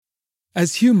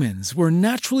As humans, we're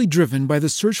naturally driven by the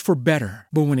search for better.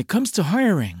 But when it comes to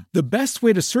hiring, the best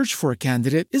way to search for a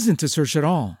candidate isn't to search at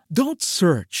all. Don't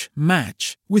search,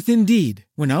 match with Indeed.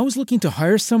 When I was looking to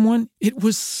hire someone, it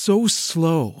was so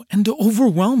slow and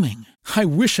overwhelming. I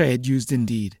wish I had used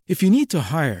Indeed. If you need to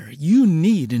hire, you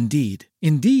need Indeed.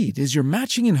 Indeed is your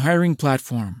matching and hiring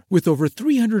platform with over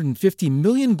 350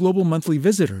 million global monthly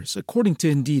visitors, according to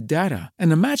Indeed data,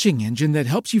 and a matching engine that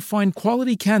helps you find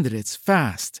quality candidates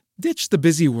fast. Ditch the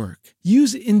busy work.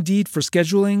 Use Indeed for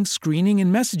scheduling, screening,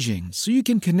 and messaging so you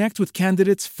can connect with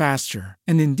candidates faster.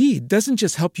 And Indeed doesn't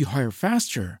just help you hire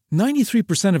faster.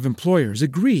 93% of employers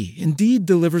agree Indeed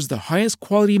delivers the highest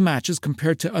quality matches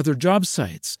compared to other job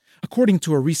sites, according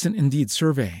to a recent Indeed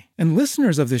survey. And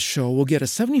listeners of this show will get a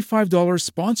 $75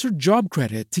 sponsored job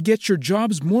credit to get your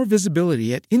jobs more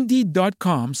visibility at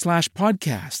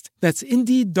Indeed.com/podcast. That's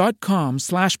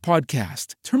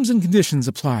Indeed.com/podcast. Terms and conditions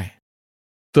apply.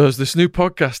 There's this new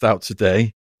podcast out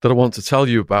today that I want to tell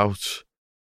you about.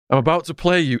 I'm about to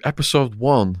play you episode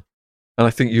 1, and I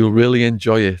think you'll really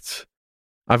enjoy it.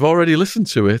 I've already listened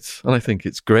to it, and I think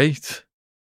it's great.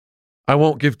 I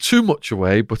won't give too much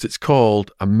away, but it's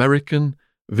called American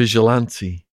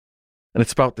Vigilante. And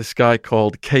it's about this guy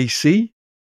called Casey,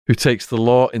 who takes the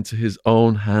law into his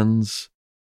own hands.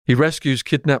 He rescues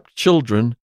kidnapped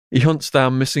children, he hunts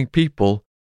down missing people,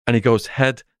 and he goes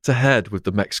head to head with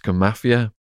the Mexican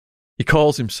mafia. He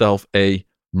calls himself a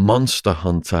monster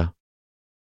hunter.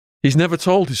 He's never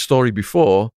told his story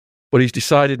before, but he's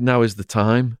decided now is the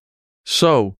time.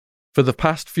 So, for the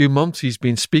past few months, he's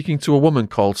been speaking to a woman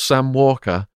called Sam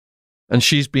Walker, and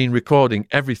she's been recording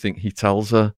everything he tells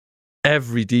her,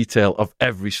 every detail of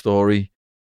every story.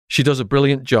 She does a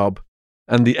brilliant job,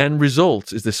 and the end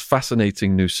result is this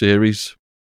fascinating new series.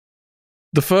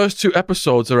 The first 2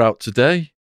 episodes are out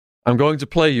today. I'm going to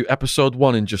play you episode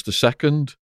 1 in just a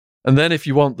second. And then if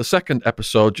you want the second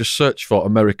episode, just search for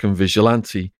American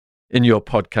Vigilante in your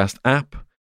podcast app.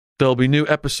 There'll be new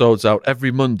episodes out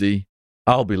every Monday.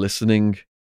 I'll be listening.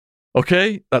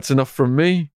 Okay, that's enough from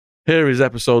me. Here is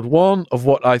episode 1 of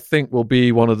what I think will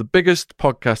be one of the biggest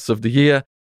podcasts of the year,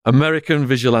 American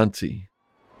Vigilante.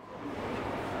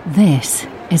 This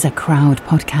is a Crowd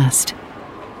podcast.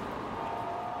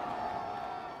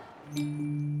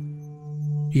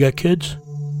 You got kids?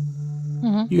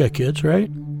 Mm-hmm. You got kids,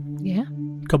 right? Yeah.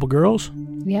 Couple girls?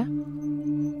 Yeah.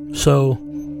 So,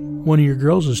 one of your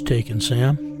girls is taken,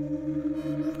 Sam.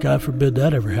 God forbid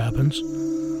that ever happens.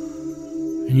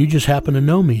 And you just happen to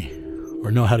know me,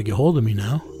 or know how to get hold of me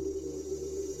now.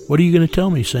 What are you going to tell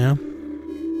me, Sam?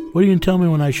 What are you going to tell me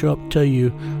when I show up and tell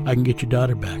you I can get your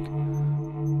daughter back?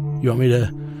 You want me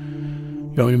to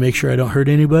make sure I don't hurt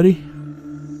anybody?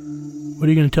 What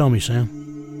are you going to tell me, Sam?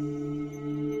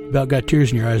 You about got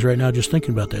tears in your eyes right now just thinking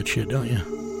about that shit, don't you?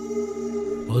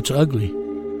 Well, it's ugly.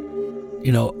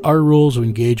 You know, our rules of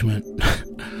engagement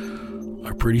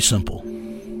are pretty simple.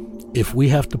 If we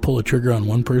have to pull a trigger on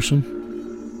one person,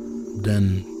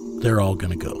 then they're all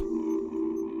going to go.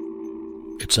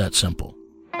 It's that simple.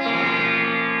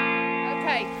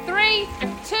 Okay, 3,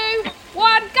 2,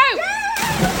 1, go!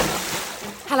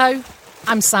 Hello,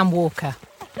 I'm Sam Walker.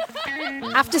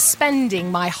 After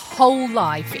spending my whole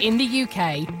life in the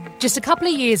UK, just a couple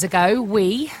of years ago,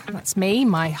 that's me,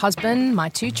 my husband, my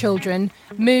 2 children,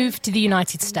 moved to the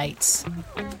United States.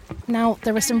 Now,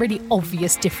 there are some really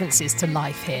obvious differences to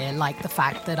life here, like the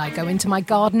fact that I go into my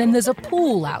garden and there's a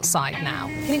pool outside now.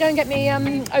 Can you go and get me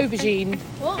aubergine?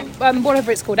 What?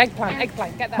 Whatever it's called, eggplant, get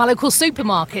that. My local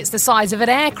supermarket's the size of an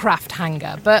aircraft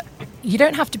hangar, but you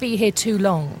don't have to be here too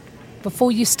long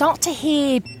before you start to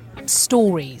hear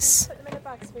stories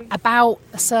about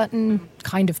a certain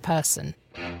kind of person.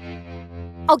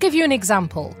 I'll give you an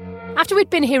example. After we'd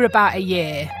been here about a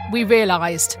year, we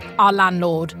realised our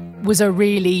landlord was a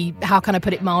really, how can I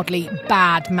put it mildly,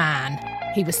 bad man.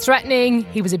 He was threatening,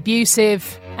 he was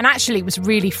abusive, and actually it was a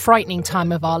really frightening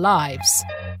time of our lives.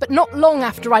 But not long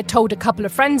after I told a couple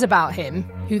of friends about him,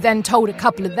 who then told a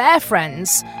couple of their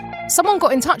friends, someone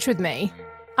got in touch with me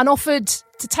and offered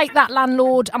to take that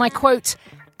landlord, and I quote,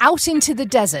 out into the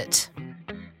desert.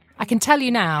 I can tell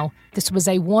you now, this was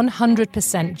a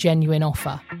 100% genuine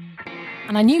offer.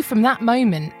 And I knew from that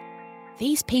moment,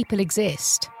 these people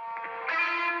exist.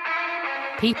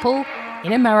 People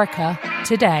in America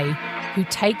today who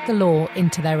take the law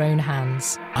into their own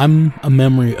hands. I'm a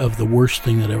memory of the worst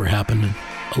thing that ever happened in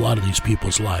a lot of these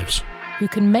people's lives. Who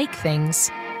can make things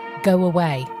go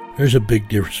away. There's a big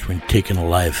difference between taking a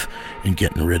life and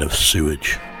getting rid of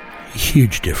sewage. A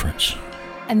huge difference.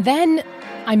 And then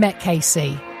I met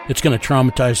Casey. It's going to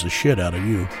traumatize the shit out of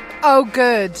you. Oh,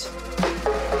 good.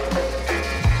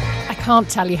 I can't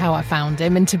tell you how I found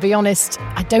him, and to be honest,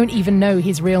 I don't even know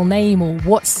his real name or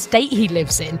what state he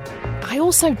lives in. I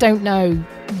also don't know,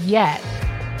 yet,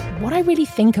 what I really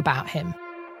think about him.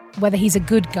 Whether he's a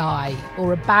good guy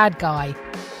or a bad guy,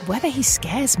 whether he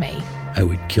scares me. I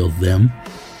would kill them,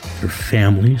 their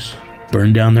families,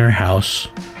 burn down their house,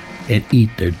 and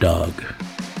eat their dog.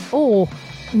 Or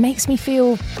makes me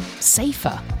feel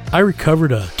safer. I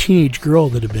recovered a teenage girl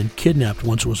that had been kidnapped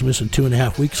once and was missing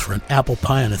 2.5 weeks for an apple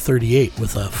pie on a 38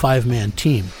 with a 5-man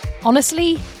team.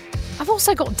 Honestly, I've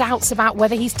also got doubts about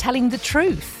whether he's telling the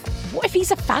truth. What if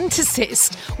he's a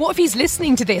fantasist? What if he's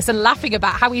listening to this and laughing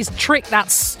about how he's tricked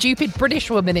that stupid British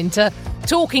woman into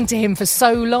talking to him for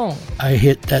so long? I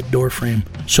hit that door frame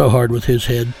so hard with his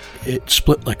head, it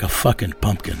split like a fucking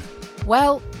pumpkin.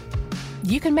 Well,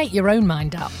 you can make your own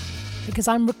mind up, because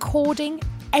I'm recording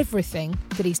everything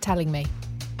that he's telling me.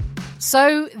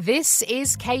 So this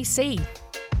is KC,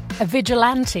 a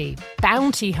vigilante,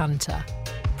 bounty hunter,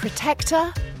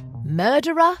 protector,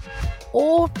 murderer,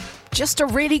 or just a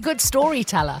really good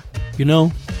storyteller. You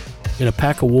know, in a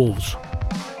pack of wolves,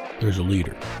 there's a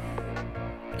leader.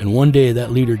 And one day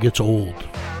that leader gets old,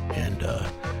 and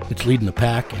it's leading the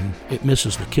pack, and it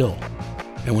misses the kill.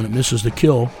 And when it misses the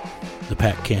kill, the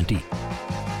pack can't eat.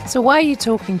 So why are you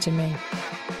talking to me?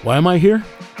 Why am I here?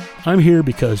 I'm here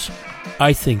because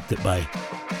I think that by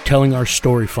telling our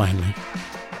story finally,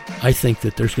 I think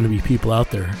that there's going to be people out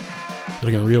there that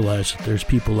are going to realize that there's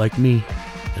people like me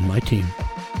and my team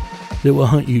that will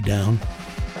hunt you down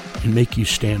and make you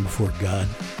stand before God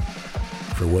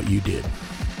for what you did.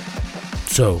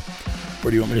 So, where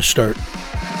do you want me to start?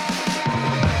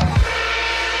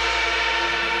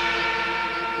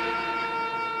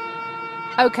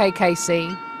 Okay, Casey.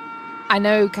 I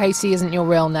know Casey isn't your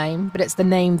real name, but it's the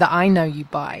name that I know you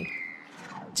by.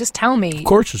 Just tell me. Of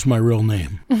course it's my real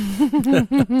name. Yeah.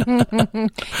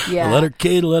 The letter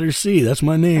K to letter C, that's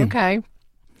my name. Okay.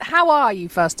 How are you,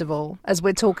 first of all, as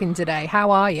we're talking today?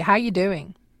 How are you? How are you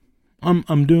doing?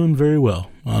 I'm doing very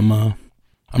well. I'm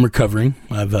recovering.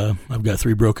 I've got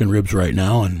 3 broken ribs right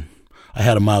now, and I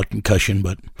had a mild concussion,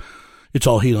 but it's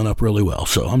all healing up really well,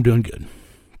 so I'm doing good.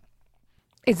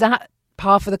 Is that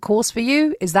par for the course for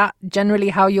you? Is that generally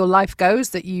how your life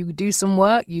goes, that you do some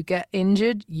work, you get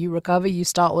injured, you recover, you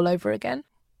start all over again?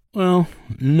 Well,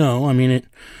 no. I mean,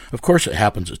 of course it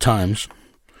happens at times.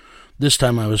 This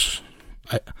time I was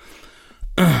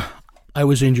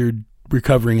injured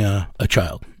recovering a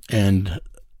child, and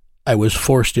I was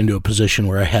forced into a position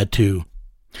where I had to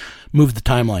move the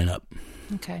timeline up.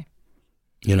 Okay.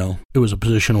 You know, it was a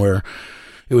position where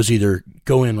it was either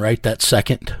go in right that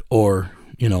second or,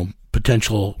 you know,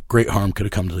 potential great harm could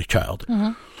have come to the child.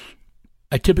 Mm-hmm.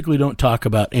 I typically don't talk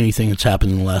about anything that's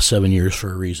happened in the last 7 years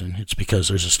for a reason. It's because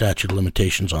there's a statute of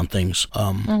limitations on things.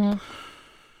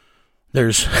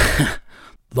 There's a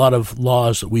lot of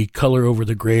laws that we color over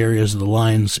the gray areas of the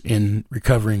lines in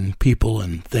recovering people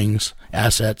and things,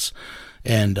 assets,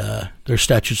 and there's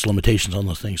statutes of limitations on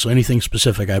those things. So anything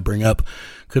specific I bring up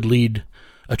could lead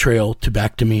a trail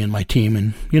back to me and my team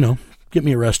and, you know, get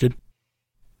me arrested.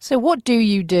 So what do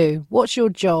you do? What's your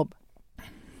job?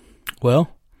 Well,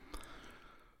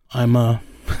 I'm I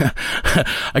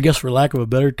guess for lack of a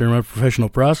better term, I'm a professional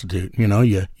prostitute. You know,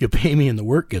 you pay me and the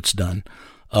work gets done.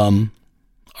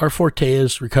 Our forte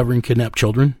is recovering kidnapped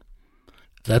children.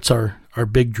 That's our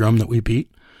big drum that we beat.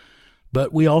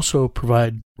 But we also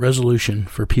provide resolution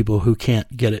for people who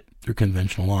can't get it through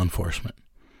conventional law enforcement.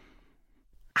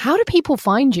 How do people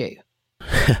find you?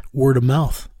 Word of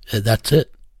mouth. That's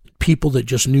it. People that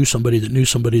just knew somebody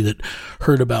that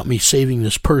heard about me saving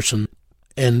this person,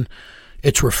 and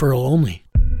it's referral only.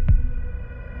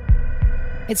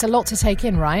 It's a lot to take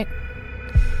in, right?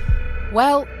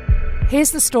 Well, here's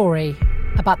the story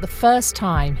about the first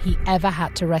time he ever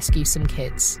had to rescue some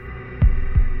kids.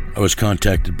 I was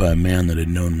contacted by a man that had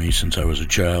known me since I was a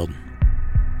child.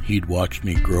 He'd watched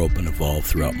me grow up and evolve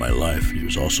throughout my life. He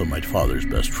was also my father's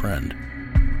best friend.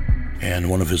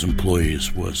 And one of his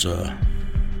employees was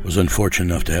unfortunate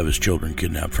enough to have his children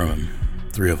kidnapped from him.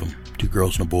 3 of them, 2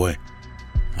 girls and a boy.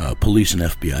 Police and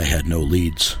FBI had no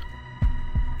leads.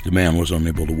 The man was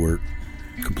unable to work,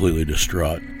 completely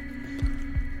distraught.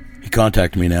 He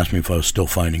contacted me and asked me if I was still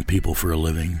finding people for a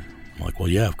living. I'm like, well,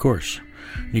 yeah, of course.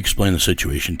 And he explained the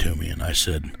situation to me, and I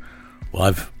said, well,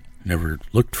 I've never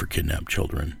looked for kidnapped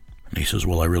children. And he says,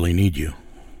 well, I really need you.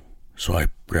 So I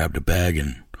grabbed a bag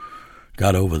and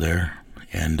got over there,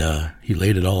 and he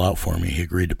laid it all out for me. He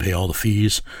agreed to pay all the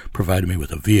fees, provided me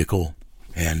with a vehicle,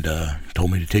 and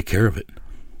told me to take care of it.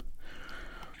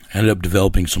 I ended up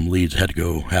developing some leads. I had to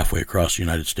go halfway across the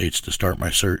United States to start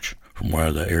my search from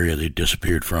where the area they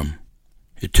disappeared from.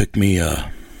 It took me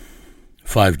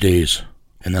 5 days,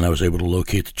 and then I was able to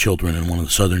locate the children in one of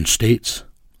the southern states.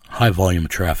 High volume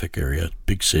of traffic area,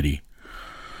 big city.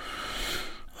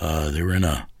 They were in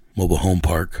a mobile home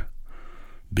park,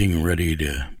 being ready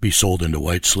to be sold into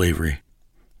white slavery.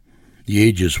 The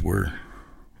ages were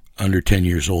under 10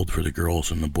 years old for the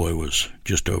girls, and the boy was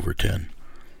just over 10.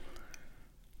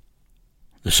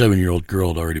 The 7-year-old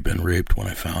girl had already been raped when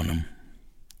I found him.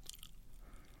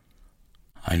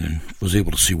 I was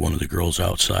able to see one of the girls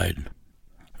outside.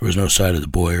 There was no sight of the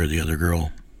boy or the other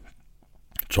girl.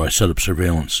 So I set up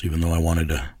surveillance, even though I wanted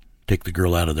to take the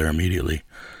girl out of there immediately.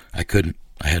 I couldn't.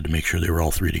 I had to make sure they were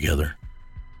all three together.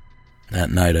 That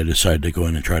night I decided to go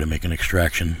in and try to make an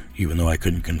extraction, even though I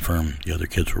couldn't confirm the other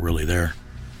kids were really there.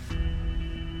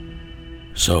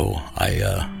 So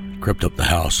I crept up the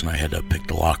house, and I had to pick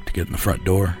the lock to get in the front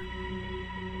door.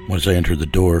 Once I entered the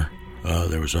door,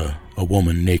 there was a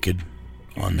woman naked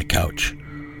on the couch.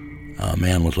 A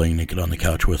man was laying naked on the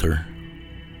couch with her.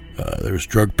 There was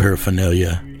drug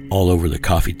paraphernalia all over the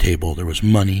coffee table. There was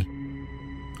money.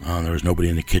 There was nobody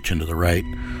in the kitchen to the right.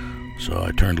 So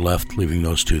I turned left, leaving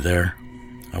those two there.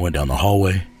 I went down the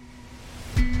hallway.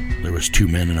 There was two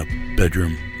men in a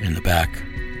bedroom in the back,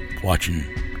 watching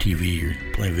TV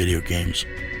or playing video games.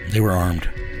 They were armed.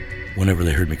 Whenever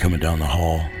they heard me coming down the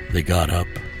hall, they got up.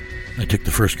 I took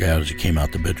the first guy out as he came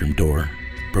out the bedroom door,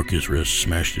 broke his wrist,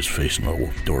 smashed his face in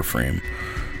the door frame.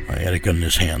 I had a gun in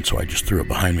his hand, so I just threw it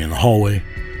behind me in the hallway.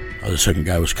 The second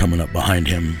guy was coming up behind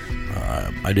him.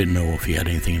 I didn't know if he had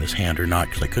anything in his hand or not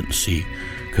because I couldn't see,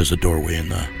 because the doorway in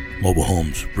the mobile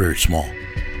home's very small.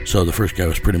 So the first guy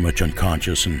was pretty much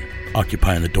unconscious and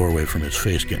occupying the doorway from his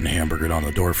face, getting hamburgered on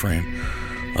the door frame.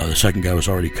 The second guy was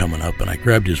already coming up, and I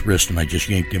grabbed his wrist and I just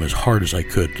yanked him as hard as I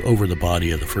could over the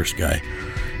body of the first guy,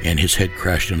 and his head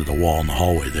crashed into the wall in the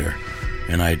hallway there,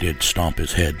 and I did stomp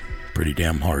his head pretty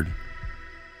damn hard.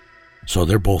 So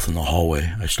they're both in the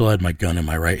hallway. I still had my gun in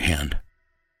my right hand,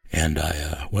 and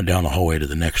I went down the hallway to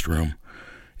the next room,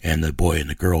 and the boy and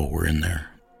the girl were in there.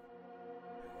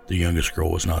 The youngest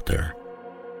girl was not there.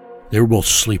 They were both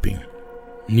sleeping.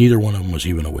 Neither one of them was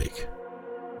even awake.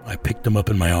 I picked them up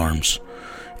in my arms,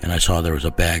 and I saw there was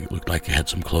a bag that looked like it had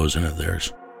some clothes in it of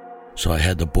theirs. So I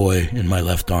had the boy in my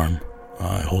left arm.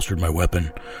 I holstered my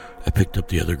weapon. I picked up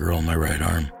the other girl in my right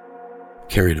arm,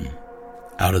 carried him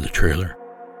out of the trailer.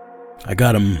 I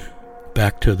got him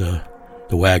back to the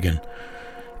wagon,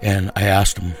 and I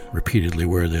asked him repeatedly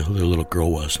where the little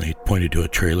girl was, and he pointed to a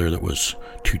trailer that was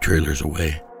 2 trailers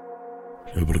away.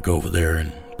 I was able to go over there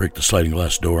and break the sliding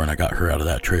glass door, and I got her out of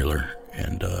that trailer,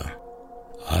 and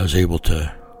I was able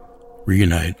to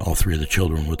reunite all 3 of the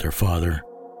children with their father.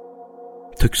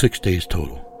 It took 6 days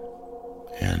total,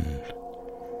 and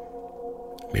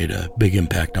made a big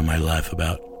impact on my life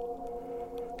about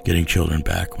getting children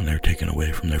back when they're taken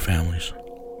away from their families.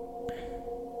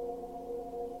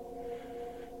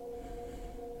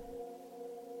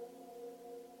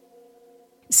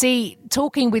 See,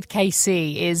 talking with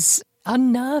KC is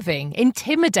unnerving,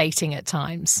 intimidating at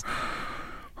times.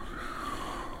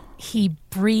 He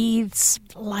breathes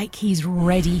like he's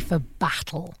ready for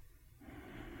battle.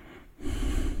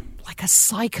 Like a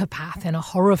psychopath in a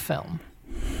horror film.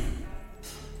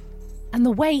 And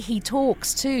the way he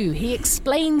talks, too, he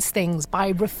explains things by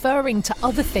referring to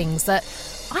other things that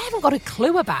I haven't got a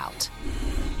clue about.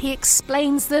 He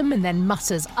explains them and then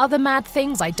mutters other mad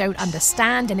things I don't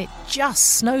understand, and it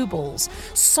just snowballs.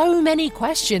 So many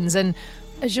questions, and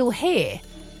as you'll hear,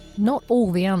 not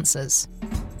all the answers.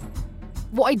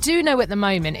 What I do know at the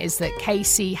moment is that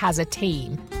KC has a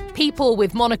team. People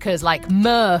with monikers like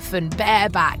Murph and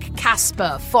Bareback,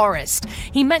 Casper, Forrest.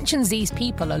 He mentions these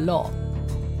people a lot.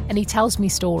 And he tells me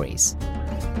stories.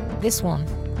 This one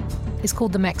is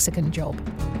called The Mexican Job.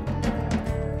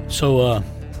 So,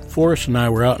 Forrest and I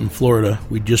were out in Florida.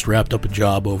 We just wrapped up a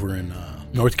job over in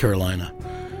North Carolina.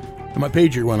 And my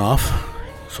pager went off,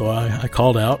 so I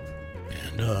called out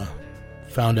and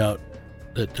found out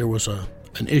that there was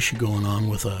an issue going on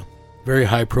with a very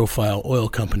high-profile oil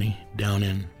company down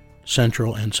in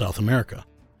Central and South America.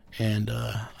 And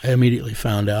I immediately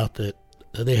found out that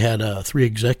they had 3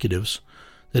 executives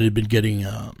that had been getting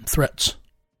threats.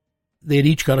 They had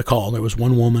each got a call. There was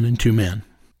 1 woman and 2 men.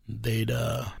 They'd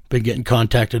been getting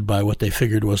contacted by what they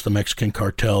figured was the Mexican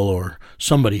cartel or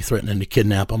somebody threatening to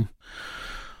kidnap them.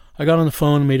 I got on the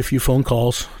phone and made a few phone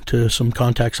calls to some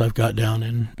contacts I've got down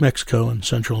in Mexico and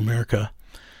Central America.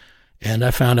 And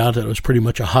I found out that it was pretty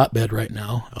much a hotbed right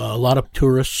now. A lot of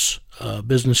tourists,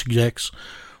 business execs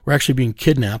were actually being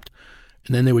kidnapped,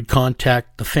 and then they would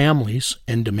contact the families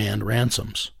and demand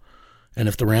ransoms. And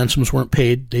if the ransoms weren't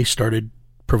paid, they started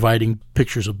providing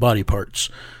pictures of body parts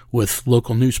with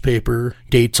local newspaper,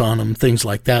 dates on them, things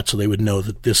like that, so they would know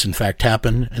that this in fact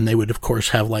happened. And they would, of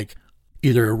course, have like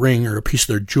either a ring or a piece of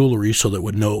their jewelry so that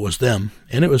would know it was them.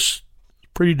 And it was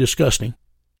pretty disgusting.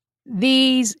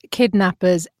 These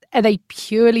kidnappers, are they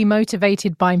purely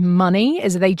motivated by money?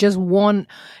 Is they just want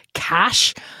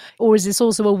cash? Or is this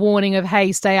also a warning of,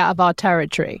 hey, stay out of our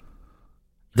territory?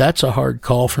 That's a hard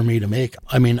call for me to make.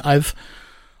 I mean, I've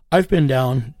been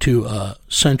down to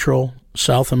Central,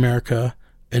 South America,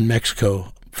 and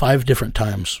Mexico 5 different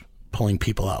times pulling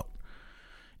people out.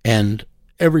 And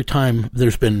every time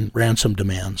there's been ransom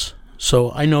demands.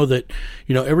 So I know that,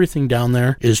 everything down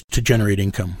there is to generate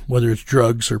income, whether it's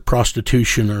drugs or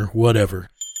prostitution or whatever.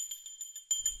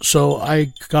 So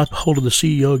I got hold of the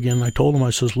CEO again. I told him, I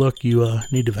says, look, you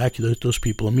need to evacuate those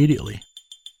people immediately.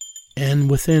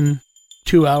 And within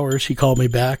 2 hours, he called me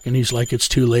back and he's like, it's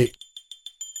too late.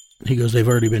 He goes, they've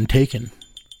already been taken.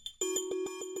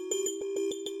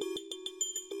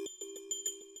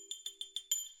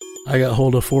 I got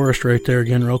hold of Forrest right there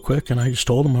again real quick, and I just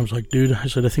told him, I was like, dude, I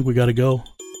said, I think we got to go.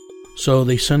 So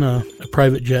they sent a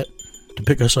private jet to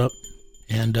pick us up,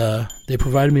 and they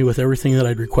provided me with everything that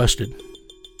I'd requested,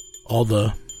 all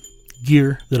the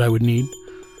gear that I would need,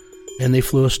 and they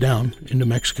flew us down into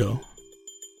Mexico.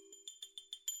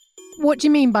 What do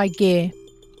you mean by gear?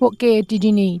 What gear did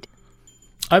you need?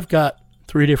 I've got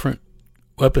 3 different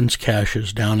weapons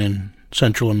caches down in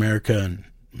Central America and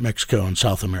Mexico and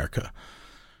South America.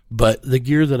 But the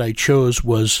gear that I chose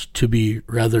was to be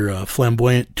rather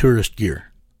flamboyant tourist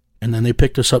gear. And then they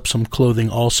picked us up some clothing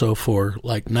also for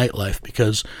like nightlife,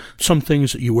 because some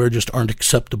things that you wear just aren't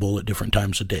acceptable at different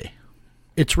times of day.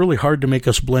 It's really hard to make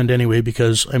us blend anyway,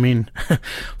 because, I mean,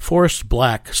 Forrest's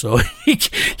black, so you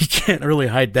can't really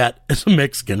hide that as a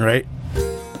Mexican, right?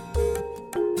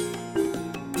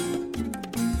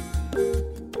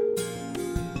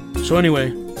 So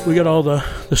anyway, we got all the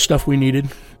stuff we needed.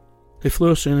 They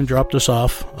flew us in and dropped us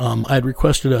off. I had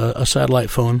requested a satellite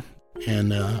phone,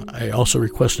 and I also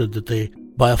requested that they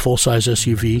buy a full-size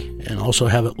SUV and also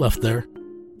have it left there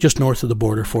just north of the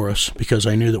border for us, because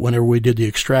I knew that whenever we did the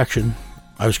extraction,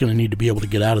 I was going to need to be able to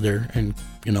get out of there and,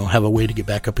 have a way to get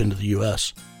back up into the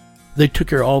U.S. They took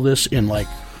care of all this in like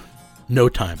no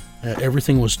time.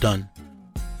 Everything was done.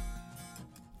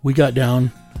 We got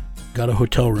down, got a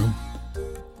hotel room,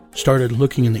 started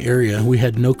looking in the area. We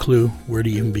had no clue where to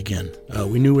even begin.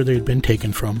 We knew where they had been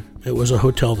taken from. It was a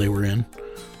hotel they were in,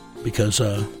 because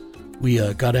we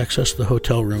got access to the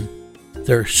hotel room.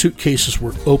 Their suitcases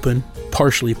were open,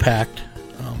 partially packed.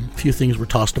 A few things were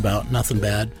tossed about, nothing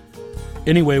bad.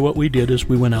 Anyway, what we did is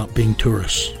we went out being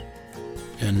tourists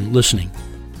and listening.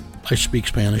 I speak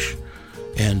Spanish,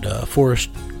 and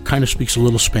Forrest kind of speaks a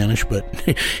little Spanish, but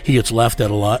he gets laughed at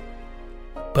a lot.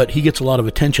 But he gets a lot of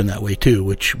attention that way too,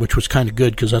 which was kind of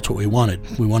good, because that's what we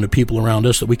wanted. We wanted people around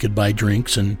us that we could buy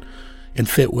drinks and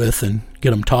fit with and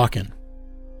get them talking.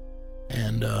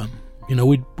 And,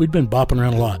 we'd been bopping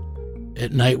around a lot.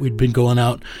 At night, we'd been going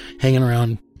out, hanging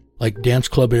around like dance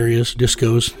club areas,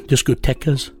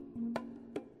 discotecas.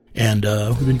 And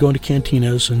we've been going to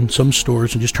cantinas and some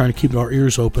stores and just trying to keep our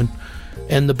ears open.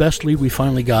 And the best lead we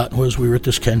finally got was we were at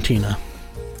this cantina.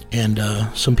 And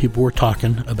some people were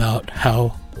talking about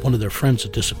how one of their friends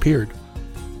had disappeared.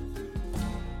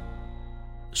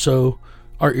 So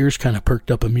our ears kind of perked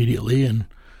up immediately, and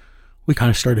we kind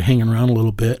of started hanging around a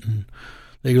little bit, and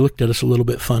they looked at us a little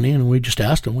bit funny, and we just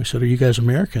asked them, we said, are you guys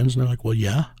Americans? And they're like, well,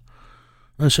 yeah.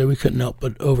 And I said, we couldn't help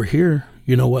but overhear,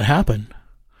 what happened.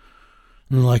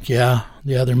 And they're like, yeah,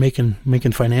 they're making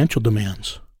financial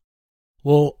demands.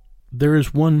 Well, there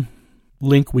is one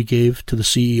link we gave to the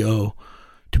CEO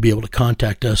to be able to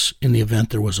contact us in the event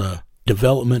there was a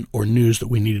development or news that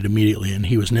we needed immediately, and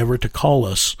he was never to call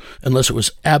us unless it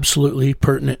was absolutely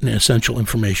pertinent and essential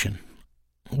information.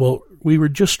 Well, we were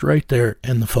just right there,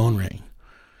 and the phone rang,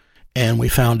 and we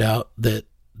found out that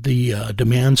the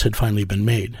demands had finally been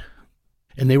made,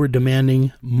 and they were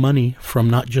demanding money from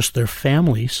not just their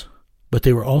families, but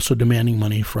they were also demanding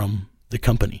money from the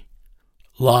company.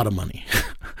 A lot of money.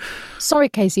 Sorry,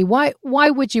 Casey, why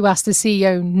would you ask the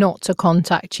CEO not to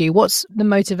contact you? What's the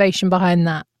motivation behind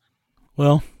that?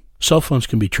 Well, cell phones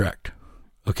can be tracked,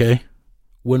 okay?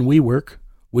 When we work,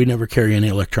 we never carry any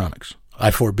electronics.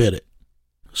 I forbid it.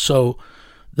 So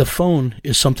the phone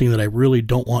is something that I really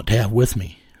don't want to have with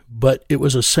me. But it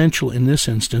was essential in this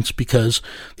instance, because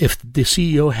if the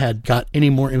CEO had got any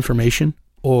more information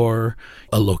or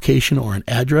a location or an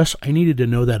address, I needed to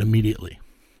know that immediately.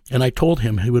 And I told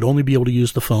him he would only be able to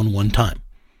use the phone one time.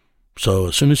 So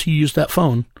as soon as he used that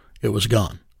phone, it was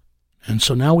gone. And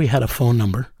so now we had a phone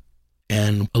number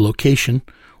and a location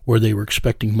where they were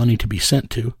expecting money to be sent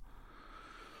to.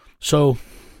 So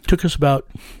it took us about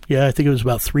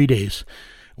 3 days.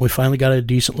 We finally got a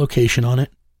decent location on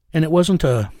it. And it wasn't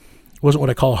what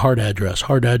I call a hard address.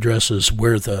 Hard address is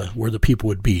where the people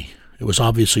would be. It was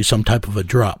obviously some type of a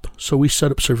drop. So we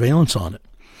set up surveillance on it.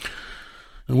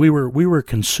 And we were a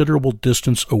considerable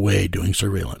distance away doing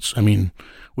surveillance. I mean,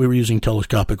 we were using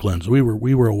telescopic lens. We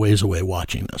were a ways away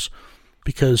watching this.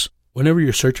 Because whenever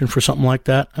you're searching for something like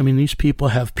that, I mean, these people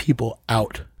have people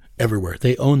out everywhere.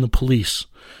 They own the police.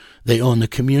 They own the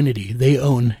community. They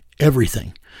own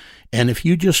everything. And if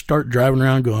you just start driving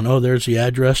around going, oh, there's the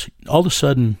address, all of a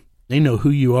sudden they know who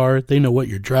you are. They know what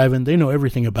you're driving. They know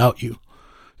everything about you.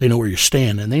 They know where you're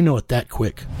staying, and they know it that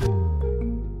quick.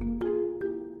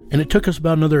 And it took us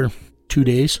about another 2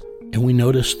 days, and we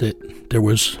noticed that there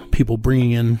was people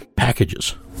bringing in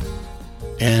packages.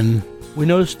 And we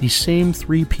noticed these same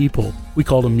 3 people, we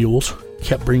called them mules,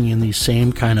 kept bringing in these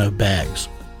same kind of bags,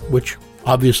 which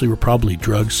obviously were probably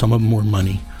drugs. Some of them were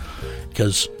money,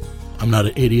 because I'm not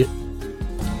an idiot.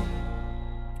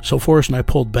 So Forrest and I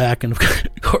pulled back, and of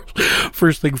course,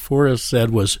 first thing Forrest said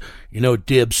was,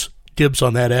 dibs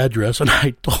on that address. And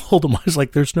I told him, I was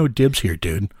like, there's no dibs here,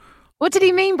 dude. What did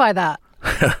he mean by that?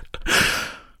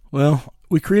 Well,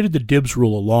 we created the dibs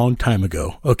rule a long time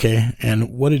ago, okay?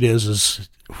 And what it is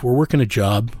if we're working a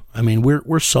job, I mean,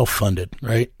 we're self-funded,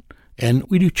 right? And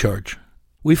we do charge.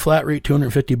 We flat rate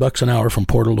 $250 an hour from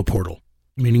portal to portal,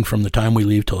 meaning from the time we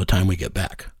leave till the time we get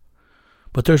back.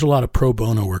 But there's a lot of pro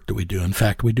bono work that we do. In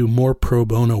fact, we do more pro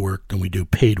bono work than we do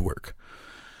paid work.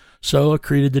 So I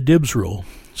created the dibs rule.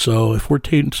 So if we're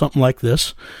taking something like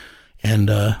this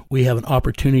and we have an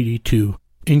opportunity to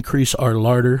increase our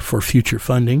larder for future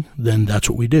funding, then that's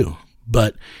what we do.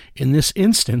 But in this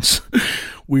instance,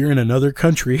 we're in another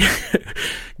country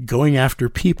going after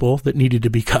people that needed to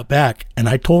be cut back. And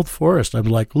I told Forrest, I'm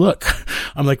like,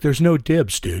 there's no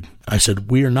dibs, dude. I said,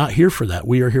 we are not here for that.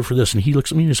 We are here for this. And he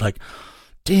looks at me and he's like,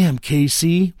 damn,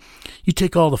 KC, you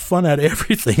take all the fun out of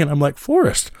everything. And I'm like,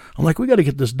 Forrest, we got to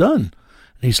get this done.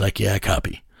 And he's like, yeah,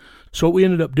 copy. So what we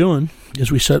ended up doing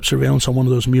is we set up surveillance on one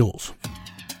of those mules.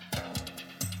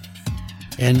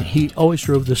 And he always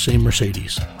drove the same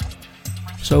Mercedes.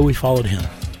 So we followed him.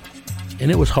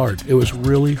 And it was hard. It was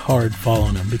really hard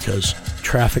following him because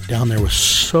traffic down there was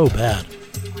so bad.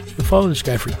 We followed this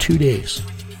guy for 2 days.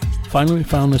 Finally, we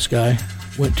found this guy,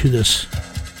 went to this,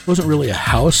 it wasn't really a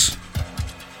house,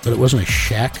 but it wasn't a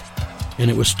shack, and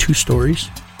it was 2 stories.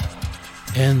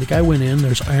 And the guy went in,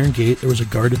 there's an iron gate, there was a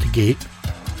guard at the gate,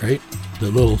 right? The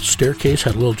little staircase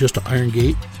had just an iron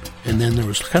gate, and then there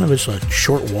was kind of just a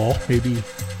short wall, maybe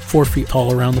 4 feet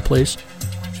tall around the place.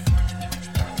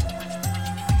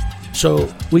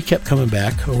 So we kept coming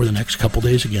back over the next couple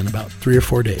days again, about 3 or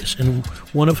 4 days, and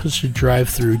one of us would drive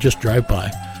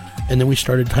by, and then we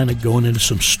started kind of going into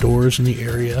some stores in the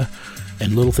area,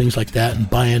 and little things like that, and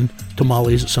buying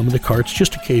tamales at some of the carts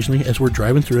just occasionally as we're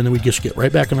driving through, and then we just get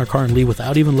right back in our car and leave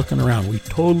without even looking around. We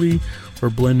totally were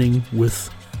blending with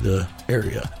the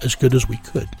area as good as we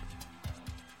could.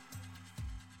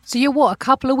 So you're a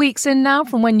couple of weeks in now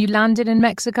from when you landed in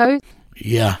Mexico?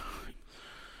 Yeah.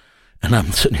 And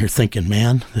I'm sitting here thinking,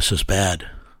 man, this is bad.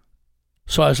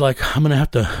 So I was like, I'm going to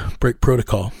have to break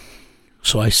protocol.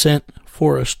 So I sent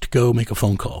Forrest to go make a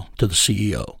phone call to the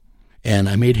CEO. And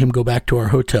I made him go back to our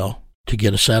hotel to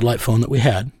get a satellite phone that we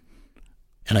had.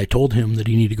 And I told him that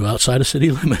he needed to go outside of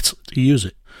city limits to use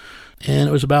it. And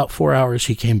it was about 4 hours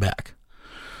he came back.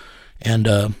 And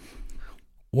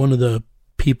one of the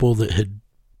people that had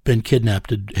been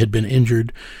kidnapped had been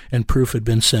injured, and proof had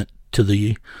been sent to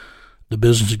the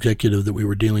business executive that we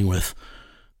were dealing with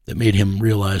that made him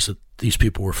realize that these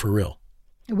people were for real.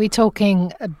 Are we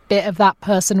talking a bit of that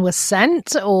person was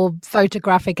sent or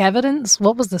photographic evidence?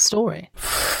 What was the story?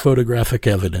 Photographic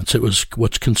evidence. It was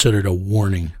what's considered a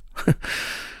warning.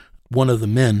 One of the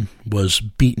men was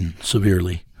beaten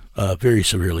severely, very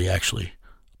severely actually,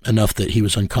 enough that he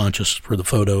was unconscious for the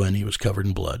photo and he was covered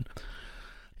in blood.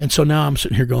 And so now I'm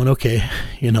sitting here going, okay,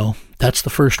 that's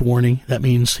the first warning. That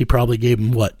means he probably gave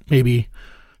him, maybe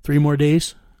 3 more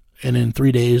days? And in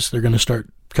 3 days, they're going to start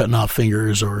cutting off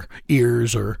fingers or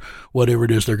ears or whatever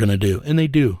it is they're going to do. And they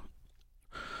do.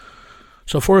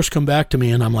 So Forrest come back to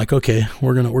me and I'm like, okay,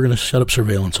 we're going to set up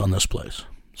surveillance on this place.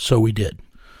 So we did.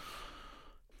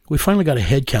 We finally got a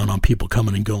head count on people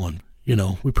coming and going.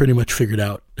 We pretty much figured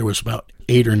out there was about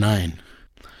 8 or 9.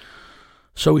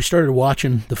 So we started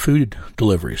watching the food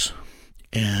deliveries.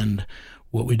 And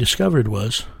what we discovered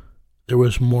was there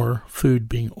was more food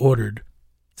being ordered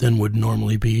than would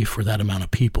normally be for that amount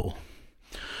of people.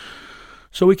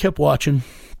 So we kept watching,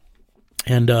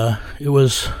 and it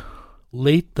was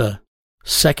late the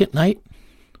second night,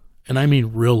 and I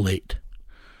mean real late,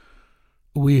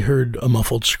 we heard a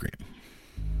muffled scream.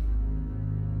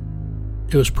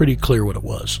 It was pretty clear what it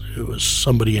was. It was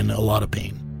somebody in a lot of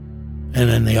pain. And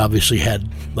then they obviously had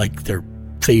like their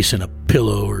face in a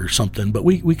pillow or something, but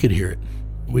we could hear it.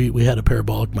 We had a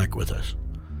parabolic mic with us.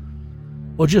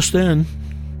 Well, just then,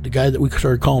 the guy that we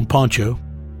started calling Poncho,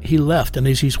 he left, and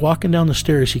as he's walking down the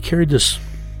stairs, he carried this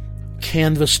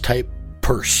canvas-type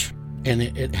purse, and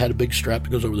it had a big strap that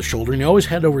goes over the shoulder, and he always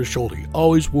had it over his shoulder. He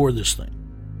always wore this thing.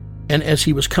 And as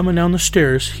he was coming down the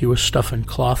stairs, he was stuffing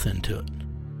cloth into it.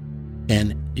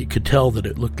 And you could tell that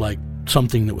it looked like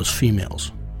something that was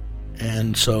female's.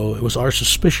 And so it was our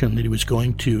suspicion that he was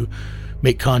going to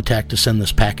make contact to send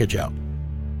this package out.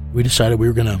 We decided we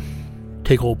were going to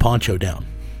take old Poncho down.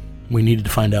 We needed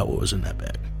to find out what was in that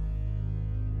bag.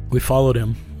 We followed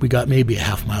him. We got maybe a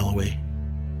half mile away.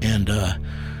 And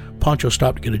Poncho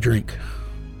stopped to get a drink.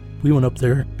 We went up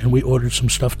there and we ordered some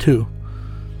stuff too.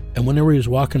 And whenever he was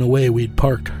walking away, we'd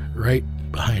parked right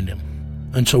behind him.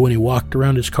 And so when he walked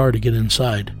around his car to get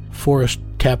inside, Forrest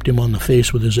tapped him on the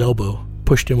face with his elbow,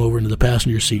 pushed him over into the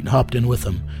passenger seat, and hopped in with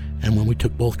him. And when we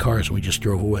took both cars, we just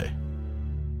drove away.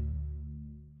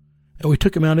 And we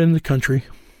took him out into the country,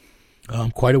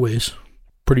 quite a ways.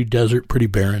 Pretty desert, pretty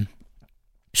barren.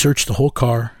 Searched the whole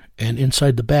car, and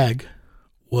inside the bag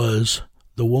was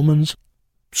the woman's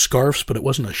scarves, but it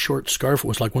wasn't a short scarf. It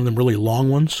was like one of them really long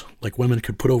ones, like women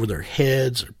could put over their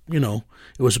heads. It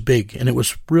was big, and it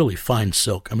was really fine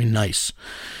silk. I mean, nice.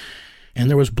 And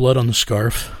there was blood on the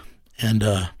scarf. And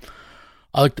I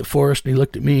looked at Forrest, and he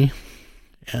looked at me,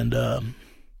 and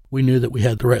we knew that we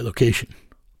had the right location.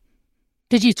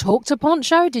 Did you talk to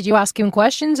Poncho? Did you ask him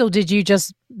questions, or did you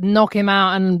just knock him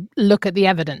out and look at the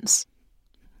evidence?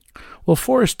 Well,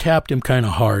 Forrest tapped him kind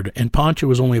of hard, and Poncho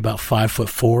was only about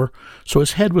 5'4", so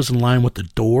his head was in line with the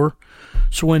door.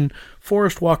 So when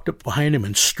Forrest walked up behind him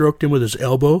and stroked him with his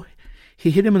elbow,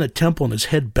 he hit him in the temple, and his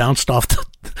head bounced off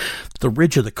the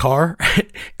ridge of the car,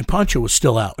 and Poncho was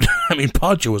still out. I mean,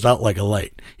 Poncho was out like a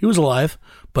light. He was alive,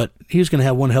 but he was going to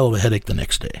have one hell of a headache the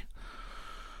next day.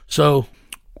 So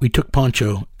we took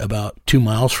Poncho about 2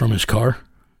 miles from his car,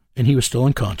 and he was still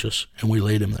unconscious, and we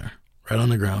laid him there, right on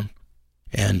the ground.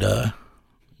 And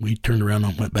we turned around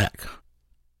and went back.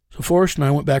 So Forrest and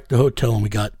I went back to the hotel, and we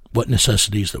got what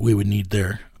necessities that we would need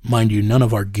there. Mind you, none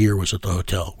of our gear was at the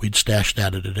hotel. We'd stashed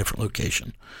that at a different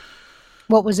location.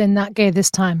 What was in that gear this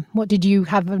time? What did you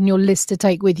have on your list to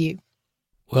take with you?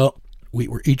 Well, we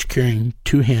were each carrying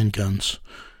 2 handguns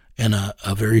and a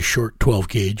very short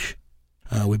 12-gauge.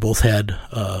 We both had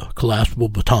collapsible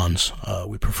batons.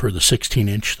 We prefer the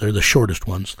 16-inch. They're the shortest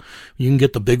ones. You can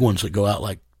get the big ones that go out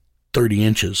like 30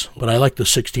 inches, but I like the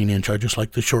 16-inch. I just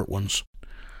like the short ones.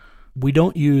 We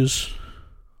don't use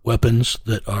weapons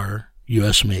that are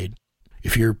U.S. made.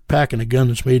 If you're packing a gun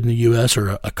that's made in the U.S.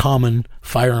 or a common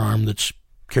firearm that's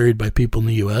carried by people in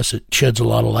the U.S., it sheds a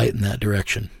lot of light in that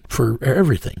direction for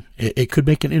everything. It could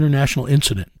make an international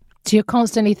incident. So you're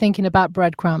constantly thinking about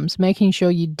breadcrumbs, making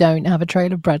sure you don't have a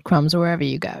trail of breadcrumbs wherever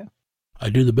you go. I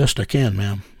do the best I can,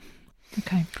 ma'am.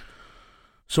 Okay.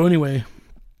 So anyway,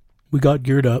 we got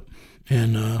geared up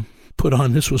and put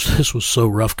on. This was so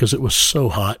rough because it was so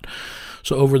hot.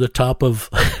 So over the top of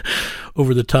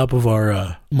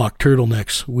our mock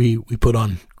turtlenecks, we put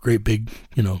on great big,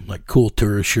 like cool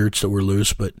tourist shirts that were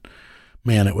loose. But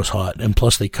man, it was hot, and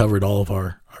plus they covered all of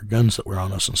our guns that were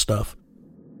on us and stuff.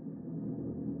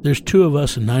 There's 2 of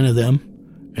us and 9 of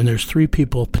them, and there's 3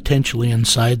 people potentially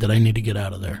inside that I need to get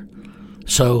out of there.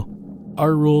 So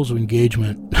our rules of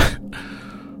engagement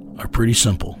are pretty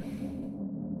simple.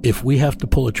 If we have to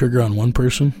pull a trigger on one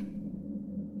person,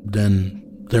 then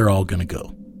they're all going to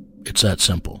go. It's that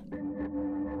simple.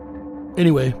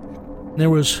 Anyway, there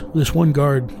was this one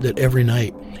guard that every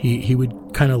night he would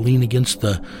kind of lean against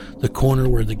the corner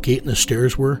where the gate and the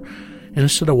stairs were, and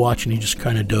instead of watching, he just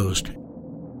kind of dozed.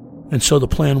 And so the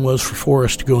plan was for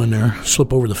Forrest to go in there,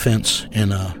 slip over the fence,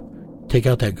 and take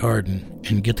out that guard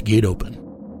and get the gate open.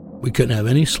 We couldn't have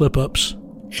any slip-ups,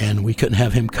 and we couldn't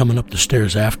have him coming up the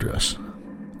stairs after us.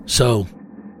 So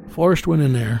Forrest went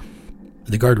in there.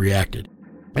 The guard reacted.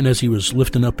 And as he was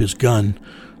lifting up his gun,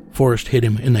 Forrest hit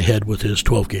him in the head with his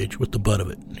 12-gauge, with the butt of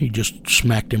it. He just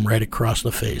smacked him right across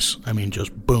the face. I mean,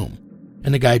 just boom.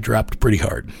 And the guy dropped pretty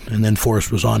hard. And then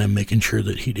Forrest was on him, making sure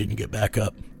that he didn't get back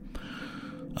up.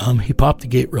 He popped the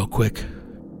gate real quick.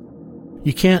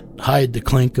 You can't hide the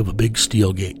clank of a big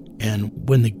steel gate. And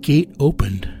when the gate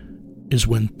opened is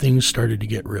when things started to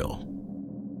get real.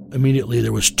 Immediately,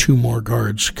 there was 2 more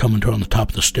guards coming on the top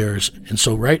of the stairs. And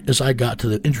so right as I got to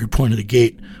the entry point of the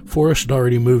gate, Forrest had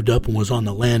already moved up and was on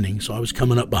the landing. So I was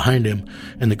coming up behind him,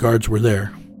 and the guards were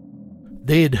there.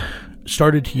 They had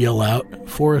started to yell out.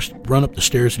 Forrest run up the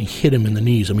stairs, and he hit him in the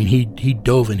knees. I mean, he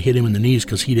dove and hit him in the knees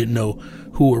because he didn't know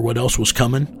who or what else was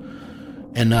coming.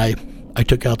 And I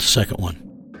took out the second one.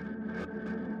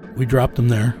 We dropped them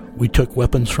there. We took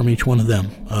weapons from each one of them.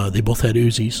 They both had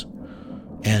Uzis.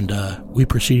 And we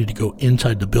proceeded to go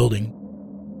inside the building.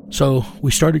 So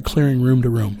we started clearing room to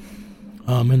room.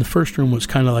 And the first room was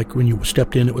kind of like when you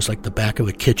stepped in, it was like the back of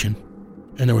a kitchen,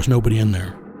 and there was nobody in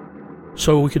there.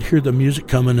 So we could hear the music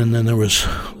coming, and then there was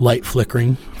light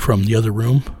flickering from the other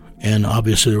room, and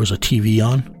obviously there was a TV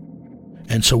on.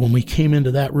 And so when we came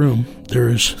into that room,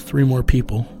 there's 3 more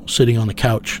people sitting on the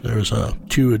couch. There was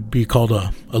 2 would be called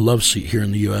a love seat here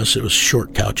in the U.S. It was a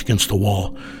short couch against the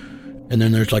wall. And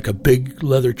then there's like a big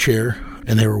leather chair,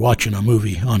 and they were watching a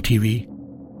movie on TV.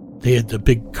 They had the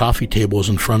big coffee tables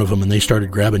in front of them, and they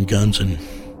started grabbing guns, and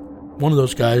one of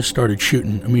those guys started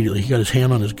shooting immediately. He got his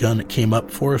hand on his gun. It came up.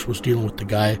 Forrest was dealing with the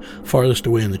guy farthest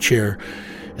away in the chair,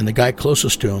 and the guy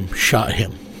closest to him shot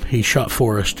him. He shot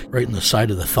Forrest right in the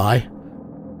side of the thigh.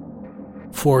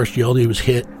 Forrest yelled he was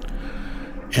hit,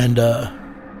 and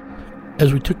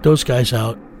as we took those guys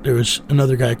out, there was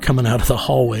another guy coming out of the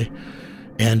hallway.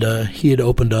 And he had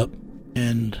opened up,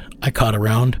 and I caught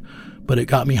around, but it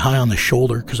got me high on the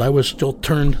shoulder because I was still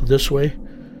turned this way.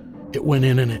 It went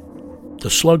in, and the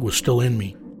slug was still in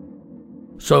me.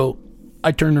 So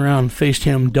I turned around, faced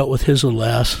him, dealt with his little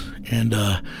ass, and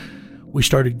we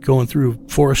started going through.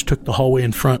 Forrest took the hallway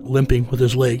in front, limping with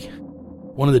his leg.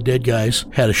 One of the dead guys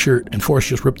had a shirt, and Forrest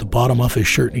just ripped the bottom off his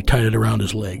shirt, and he tied it around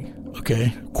his leg,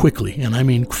 okay, quickly, and I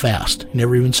mean fast. He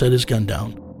never even set his gun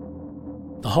down.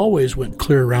 The hallways went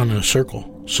clear around in a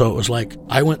circle, so it was like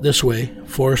I went this way,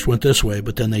 Forrest went this way,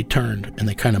 but then they turned and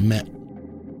they kind of met.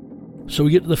 So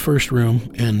we get to the first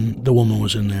room, and the woman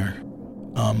was in there.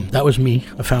 That was me.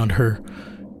 I found her.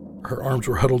 Her arms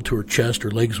were huddled to her chest, her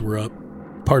legs were up.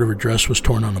 Part of her dress was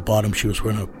torn on the bottom. She was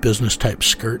wearing a business-type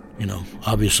skirt. You know,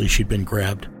 obviously she'd been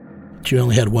grabbed. She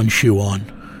only had 1 shoe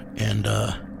on, and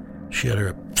she had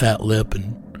her fat lip,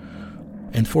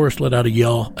 and Forrest let out a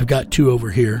yell. I've got 2 over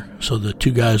here. So the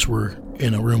 2 guys were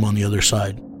in a room on the other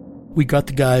side. We got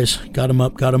the guys, got them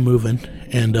up, got them moving.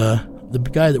 And the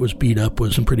guy that was beat up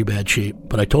was in pretty bad shape.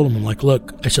 But I told him, I'm like,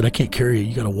 look, I said, I can't carry you.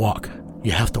 You got to walk.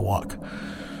 You have to walk.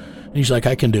 And he's like,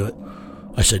 I can do it.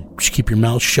 I said, just keep your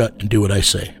mouth shut and do what I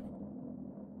say.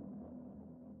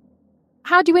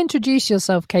 How do you introduce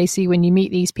yourself, Casey, when you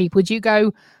meet these people? Do you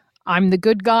go, I'm the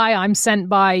good guy, I'm sent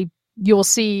by your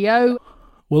CEO?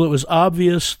 Well, it was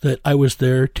obvious that I was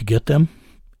there to get them,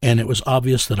 and it was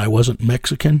obvious that I wasn't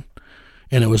Mexican,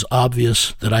 and it was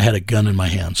obvious that I had a gun in my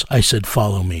hands. I said,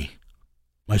 follow me.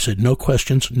 I said, no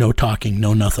questions, no talking,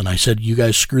 no nothing. I said, you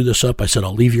guys screw this up. I said,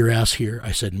 I'll leave your ass here.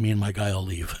 I said, me and my guy will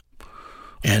leave.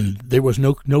 And there was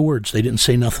no words. They didn't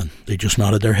say nothing. They just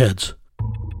nodded their heads.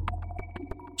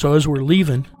 So as we're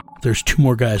leaving, there's 2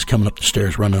 more guys coming up the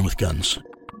stairs running with guns.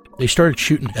 They started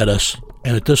shooting at us.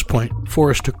 And at this point,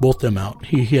 Forrest took both them out.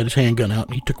 He had his handgun out,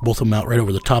 and he took both of them out right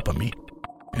over the top of me.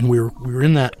 And we were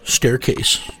in that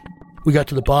staircase. We got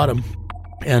to the bottom,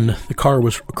 and the car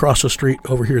was across the street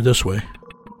over here this way.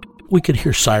 We could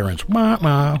hear sirens. We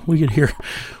could hear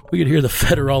the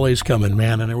federales coming,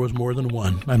 man, and there was more than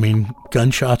one. I mean,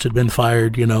 gunshots had been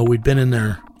fired. You know, we'd been in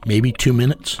there maybe 2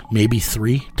 minutes, maybe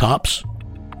 3 tops.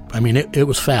 I mean, it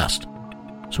was fast.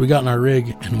 So we got in our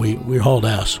rig, and we hauled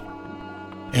ass.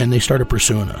 And they started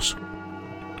pursuing us.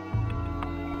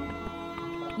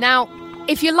 Now,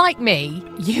 if you're like me,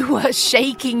 you were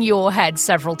shaking your head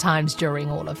several times during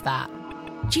all of that.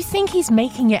 Do you think he's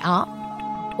making it up?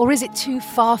 Or is it too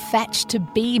far-fetched to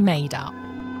be made up?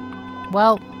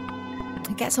 Well,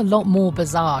 it gets a lot more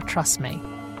bizarre, trust me.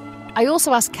 I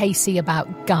also asked Casey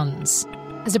about guns.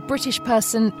 As a British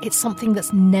person, it's something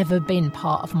that's never been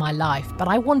part of my life, but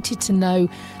I wanted to know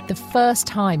the first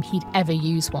time he'd ever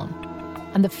used one.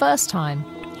 And the first time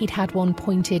he'd had one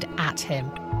pointed at him.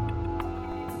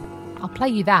 I'll play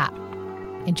you that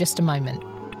in just a moment.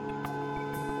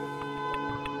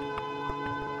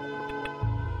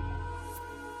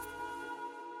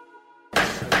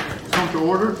 Come to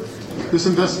order. This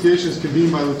investigation is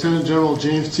convened by Lieutenant General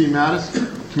James T.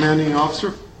 Mattis, commanding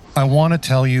officer. I want to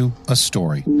tell you a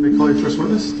story. May I call your first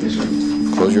witness? Yes,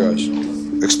 sir. Close your eyes.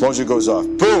 Explosion goes off.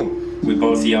 Boom! We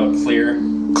both yelled, clear.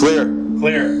 Clear.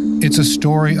 Clear. It's a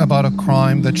story about a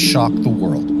crime that shocked the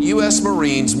world. U.S.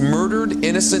 Marines murdered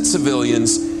innocent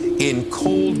civilians in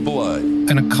cold blood.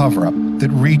 And a cover-up that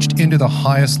reached into the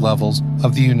highest levels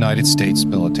of the United States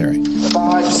military.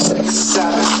 5, 6,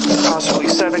 7, possibly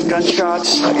 7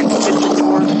 gunshots. I can hit the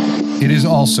door. It is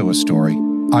also a story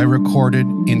I recorded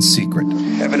in secret.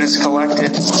 Evidence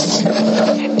collected.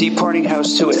 Departing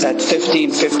House 2 at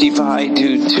 15:55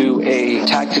 due to a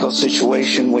tactical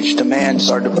situation which demands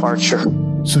our departure.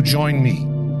 So join me,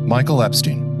 Michael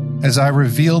Epstein, as I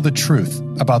reveal the truth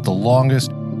about the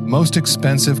longest, most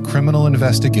expensive criminal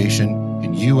investigation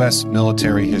in U.S.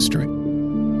 military history.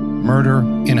 Murder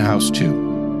in House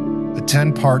 2, a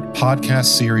 10-part podcast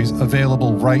series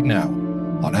available right now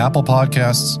on Apple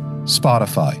Podcasts,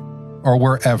 Spotify, or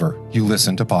wherever you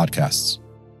listen to podcasts.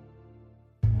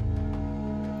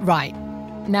 Right.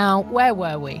 Now, where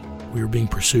were we? We were being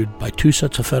pursued by 2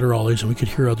 sets of federales, and we could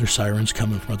hear other sirens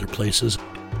coming from other places.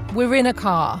 We're in a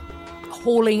car,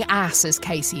 hauling ass, as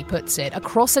Casey puts it,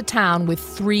 across a town with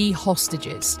 3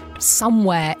 hostages,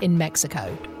 somewhere in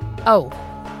Mexico. Oh,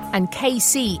 and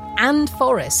Casey and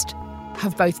Forrest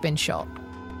have both been shot.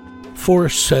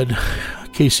 Forrest said,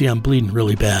 "Casey, I'm bleeding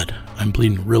really bad. I'm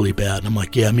bleeding really bad." And I'm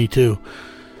like, "Yeah, me too."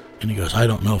 And he goes, "I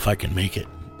don't know if I can make it."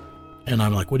 And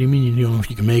I'm like, "What do you mean you don't know if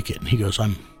you can make it?" And he goes,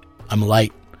 I'm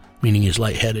light, meaning he's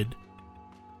lightheaded.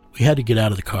 We had to get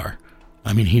out of the car.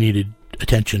 I mean, he needed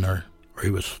attention or he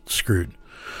was screwed.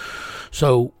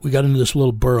 So we got into this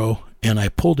little burrow, and I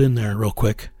pulled in there real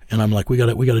quick, and I'm like, we got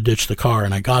to ditch the car.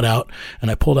 And I got out, and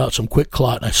I pulled out some Quick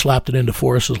Clot, and I slapped it into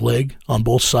Forrest's leg on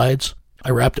both sides. I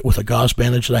wrapped it with a gauze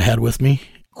bandage that I had with me.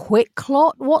 Quick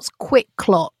Clot? What's Quick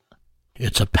Clot?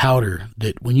 It's a powder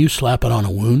that when you slap it on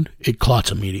a wound, it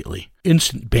clots immediately.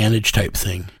 Instant bandage type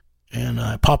thing. And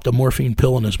I popped a morphine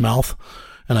pill in his mouth,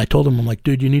 and I told him, I'm like,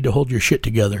 "Dude, you need to hold your shit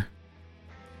together."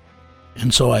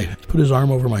 And so I put his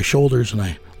arm over my shoulders, and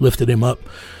I lifted him up,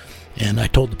 and I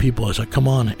told the people, I was like, "Come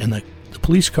on." And the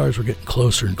police cars were getting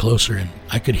closer and closer, and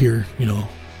I could hear, a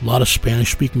lot of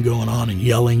Spanish speaking going on and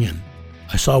yelling, and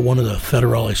I saw one of the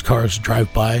Federales cars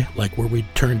drive by, like where we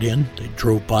turned in. They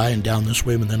drove by and down this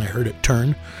way, but then I heard it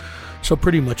turn. So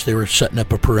pretty much they were setting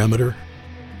up a perimeter.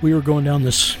 We were going down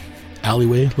this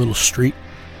alleyway, little street.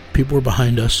 People were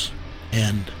behind us,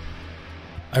 and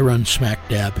I run smack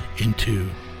dab into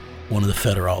one of the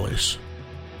Federales.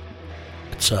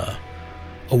 It's a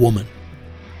woman.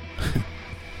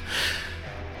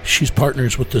 She's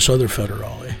partners with this other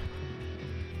Federale.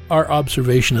 Our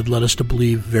observation had led us to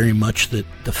believe very much that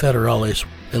the Federales,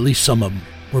 at least some of them,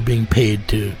 were being paid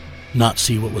to not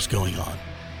see what was going on.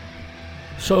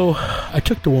 So I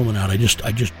took the woman out. I just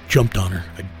jumped on her.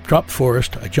 I dropped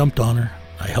Forrest. I jumped on her.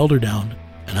 I held her down,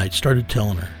 and I started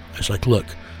telling her. I was like, "Look,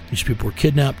 these people were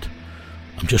kidnapped.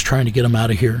 I'm just trying to get them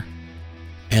out of here."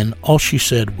 And all she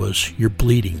said was, "You're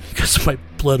bleeding," because my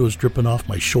blood was dripping off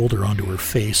my shoulder onto her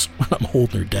face when I'm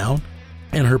holding her down.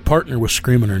 And her partner was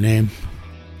screaming her name.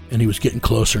 And he was getting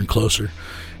closer and closer.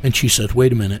 And she said,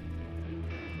 "Wait a minute."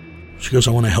 She goes,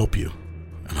 "I want to help you."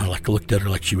 And I looked at her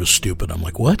like she was stupid. I'm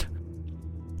like, "What?"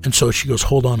 And so she goes,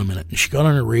 "Hold on a minute." And she got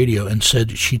on her radio and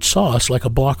said she saw us like a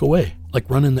block away, like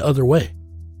running the other way.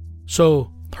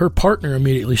 So her partner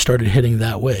immediately started heading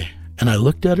that way. And I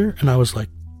looked at her and I was like,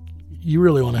 "You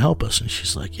really want to help us?" And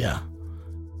she's like, "Yeah."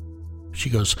 She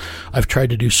goes, "I've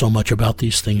tried to do so much about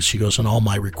these things." She goes, "And all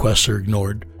my requests are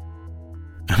ignored."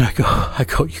 And I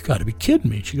go, "You got to be kidding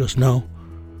me." She goes, "No."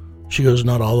 She goes,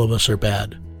 "Not all of us are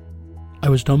bad." I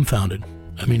was dumbfounded.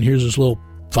 I mean, here's this little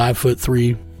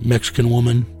 5'3" Mexican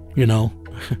woman,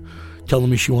 telling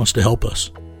me she wants to help us.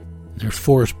 There's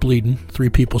Forrest bleeding, 3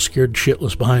 people scared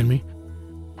shitless behind me.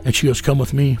 And she goes, "Come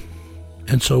with me."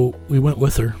 And so we went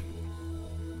with her.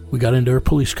 We got into her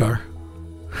police car.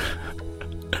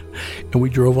 And we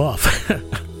drove off.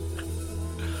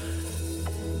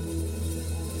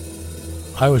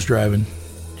 I was driving.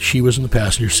 She was in the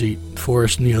passenger seat.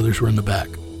 Forrest and the others were in the back.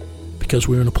 Because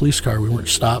we were in a police car, we weren't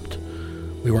stopped.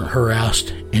 We weren't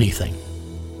harassed, anything.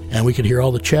 And we could hear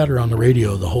all the chatter on the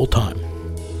radio the whole time.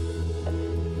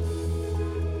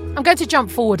 I'm going to jump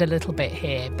forward a little bit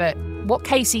here, but what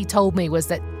Casey told me was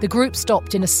that the group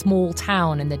stopped in a small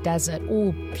town in the desert,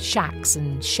 all shacks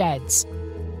and sheds.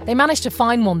 They managed to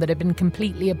find one that had been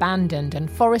completely abandoned,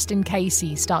 and Forrest and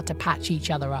Casey start to patch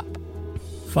each other up.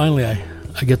 Finally,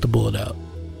 I get the bullet out.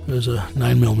 It was a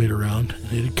 9mm round.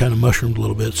 It had kind of mushroomed a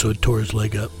little bit, so it tore his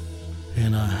leg up.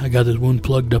 And I got his wound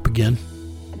plugged up again.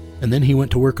 And then he went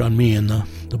to work on me, and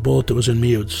the bullet that was in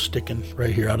me was sticking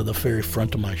right here out of the very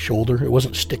front of my shoulder. It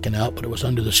wasn't sticking out, but it was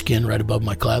under the skin right above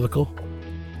my clavicle.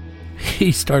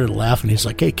 He started laughing. He's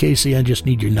like, "Hey, Casey, I just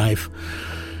need your knife."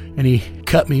 And he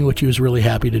cut me, which he was really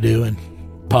happy to do, and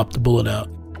popped the bullet out.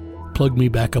 Plugged me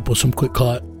back up with some Quick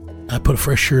Clot. I put a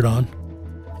fresh shirt on.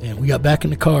 And we got back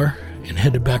in the car, and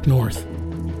headed back north.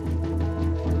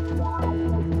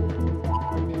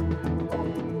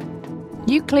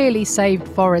 You clearly saved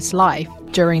Forrest's life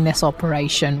during this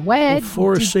operation.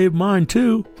 Forrest saved mine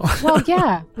too. Well,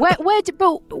 yeah.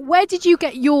 Where did you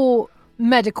get your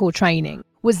medical training?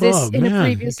 Was this in a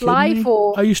previous life,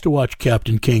 or? I used to watch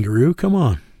Captain Kangaroo. Come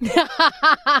on.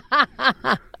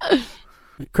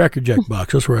 Cracker Jack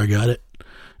box. That's where I got it.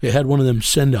 It had one of them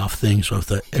send-off things with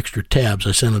the extra tabs.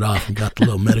 I sent it off and got the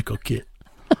little medical kit.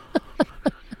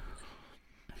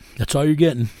 That's all you're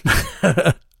getting.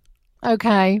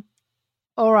 Okay.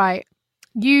 All right.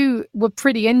 You were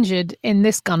pretty injured in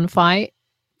this gunfight.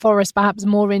 Forrest perhaps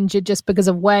more injured just because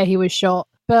of where he was shot.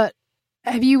 But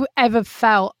have you ever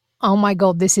felt, oh my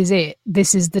God, this is it.